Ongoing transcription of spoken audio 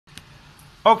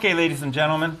Okay, ladies and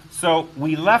gentlemen, so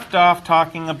we left off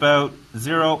talking about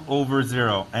 0 over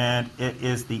 0, and it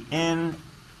is the indeterminate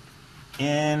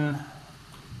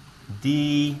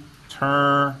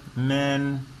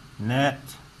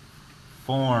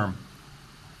form.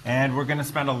 And we're going to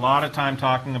spend a lot of time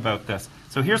talking about this.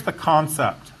 So here's the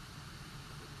concept.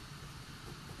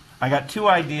 I got two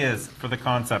ideas for the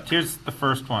concept. Here's the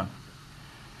first one.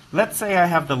 Let's say I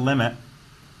have the limit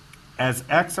as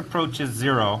x approaches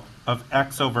 0 of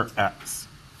x over x.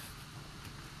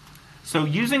 So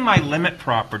using my limit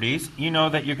properties, you know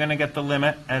that you're going to get the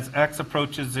limit as x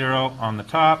approaches 0 on the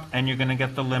top, and you're going to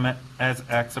get the limit as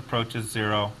x approaches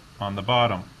 0 on the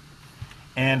bottom.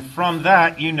 And from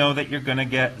that, you know that you're going to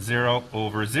get 0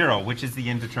 over 0, which is the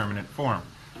indeterminate form.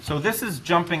 So this is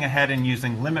jumping ahead and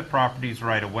using limit properties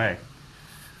right away.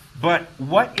 But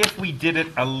what if we did it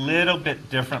a little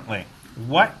bit differently?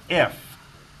 What if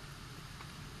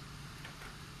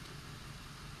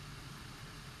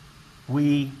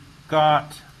we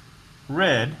got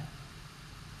rid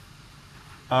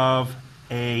of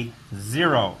a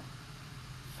 0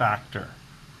 factor?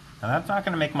 Now that's not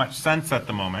going to make much sense at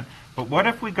the moment, but what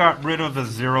if we got rid of a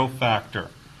 0 factor?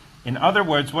 In other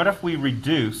words, what if we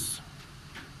reduce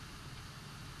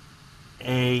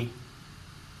an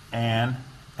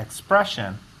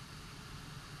expression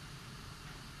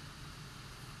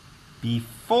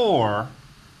before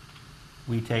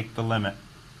we take the limit?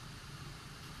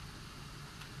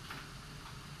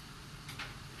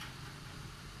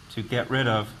 To get rid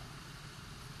of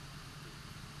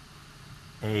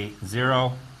a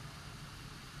 0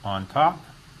 on top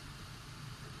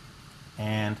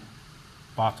and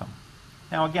bottom.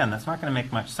 Now again, that's not going to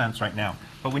make much sense right now.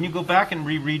 But when you go back and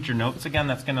reread your notes again,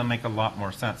 that's going to make a lot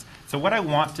more sense. So what I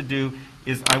want to do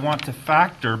is I want to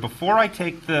factor, before I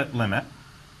take the limit,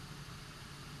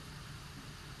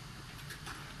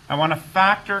 I want to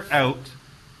factor out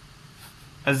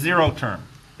a 0 term.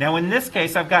 Now in this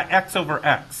case, I've got x over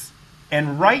x.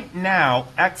 And right now,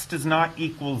 x does not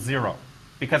equal 0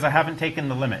 because I haven't taken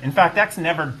the limit. In fact, x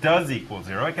never does equal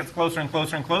 0. It gets closer and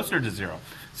closer and closer to 0.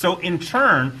 So in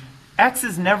turn, x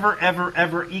is never, ever,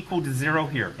 ever equal to 0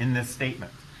 here in this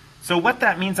statement. So what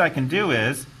that means I can do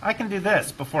is, I can do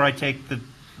this before I take the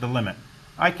limit.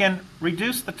 I can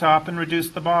reduce the top and reduce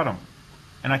the bottom,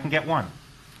 and I can get 1.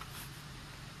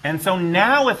 And so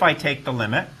now if I take the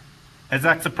limit, as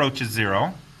x approaches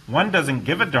 0, 1 doesn't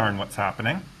give a darn what's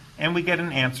happening, and we get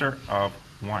an answer of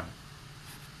 1.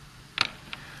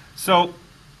 So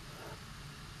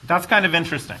that's kind of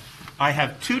interesting. I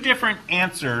have two different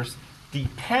answers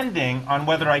depending on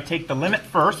whether I take the limit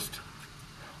first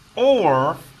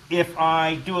or if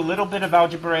I do a little bit of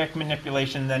algebraic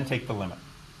manipulation, then take the limit.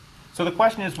 So the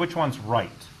question is, which one's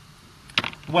right?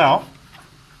 Well,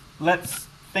 let's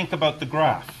think about the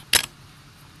graph.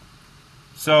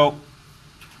 So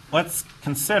let's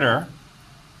consider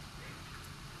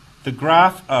the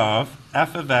graph of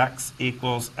f of x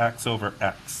equals x over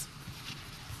x.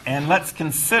 And let's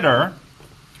consider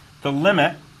the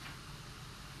limit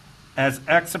as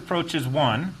x approaches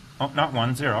 1, oh, not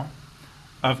 1, 0,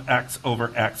 of x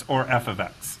over x, or f of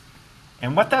x.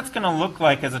 And what that's going to look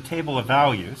like as a table of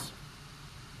values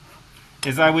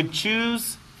is I would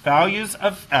choose values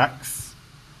of x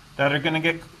that are going to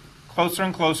get closer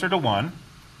and closer to 1,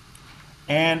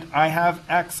 and I have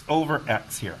x over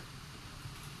x here.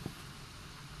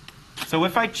 So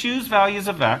if I choose values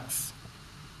of x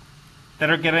that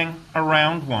are getting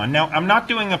around 1, now I'm not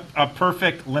doing a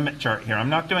perfect limit chart here. I'm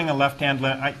not doing a left-hand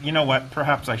limit. You know what?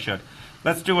 Perhaps I should.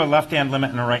 Let's do a left-hand limit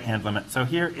and a right-hand limit. So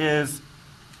here is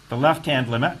the left-hand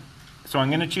limit. So I'm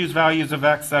going to choose values of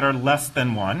x that are less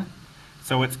than 1.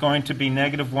 So it's going to be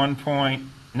negative 0.1,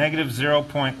 negative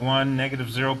 0.01, negative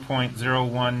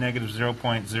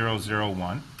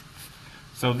 0.001.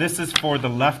 So this is for the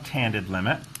left-handed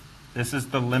limit. This is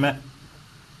the limit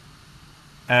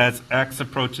as x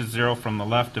approaches 0 from the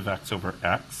left of x over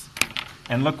x.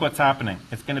 And look what's happening.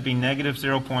 It's going to be negative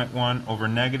 0.1 over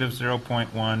negative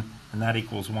 0.1, and that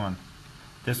equals 1.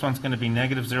 This one's going to be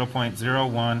negative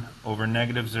 0.01 over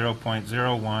negative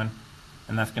 0.01,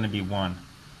 and that's going to be 1.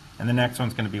 And the next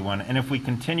one's going to be 1. And if we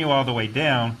continue all the way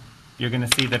down, you're going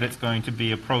to see that it's going to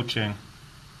be approaching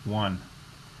 1.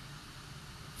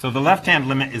 So the left-hand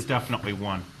limit is definitely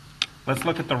 1. Let's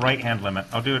look at the right-hand limit.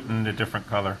 I'll do it in a different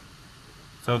color.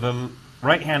 So the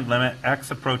right-hand limit,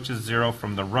 x approaches 0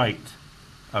 from the right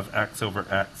of x over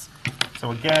x.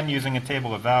 So again, using a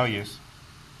table of values,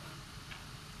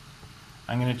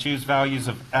 I'm going to choose values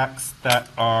of x that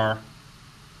are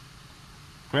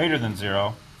greater than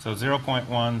 0. So 0.1,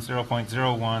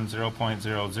 0.01,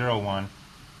 0.001.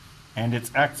 and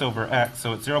it's x over x,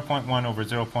 so it's 0.1 over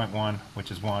 0.1,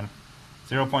 which is 1,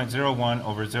 0.01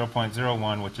 over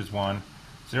 0.01, which is 1,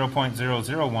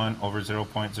 0.001 over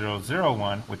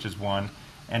 0.001, which is 1,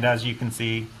 and as you can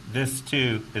see, this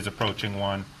too is approaching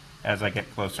 1 as I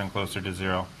get closer and closer to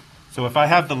 0. So if I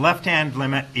have the left-hand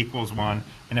limit equals 1,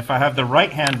 and if I have the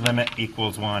right-hand limit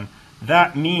equals 1,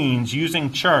 that means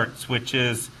using charts, which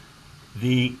is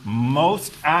the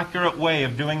most accurate way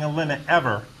of doing a limit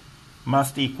ever,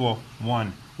 must equal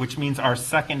 1, which means our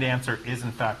second answer is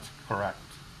in fact correct.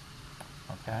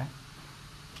 Okay?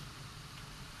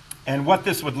 And what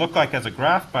this would look like as a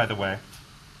graph, by the way,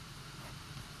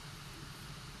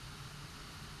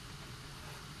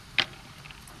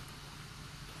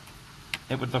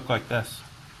 it would look like this.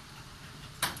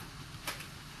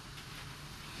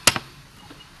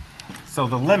 So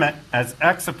the limit, as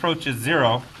x approaches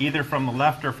 0, either from the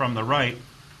left or from the right,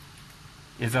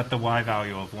 is at the y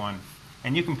value of 1.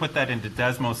 And you can put that into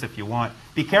Desmos if you want.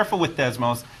 Be careful with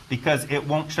Desmos because it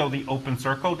won't show the open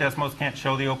circle. Desmos can't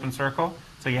show the open circle.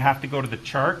 So you have to go to the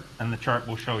chart, and the chart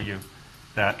will show you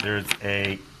that there's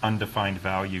a undefined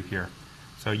value here.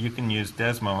 So you can use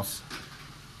Desmos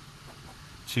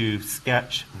to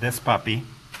sketch this puppy.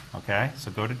 Okay,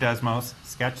 so go to Desmos,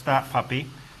 sketch that puppy.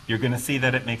 You're going to see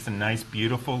that it makes a nice,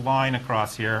 beautiful line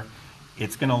across here.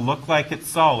 It's going to look like it's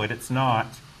solid. It's not.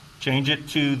 Change it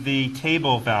to the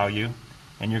table value,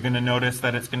 and you're going to notice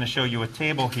that it's going to show you a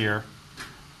table here.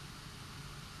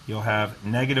 You'll have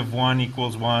 -1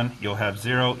 equals 1. You'll have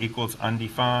 0 equals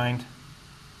undefined.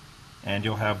 And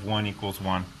you'll have 1 equals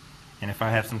 1. And if I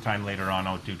have some time later on,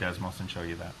 I'll do Desmos and show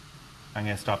you that. I'm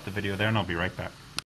going to stop the video there, and I'll be right back.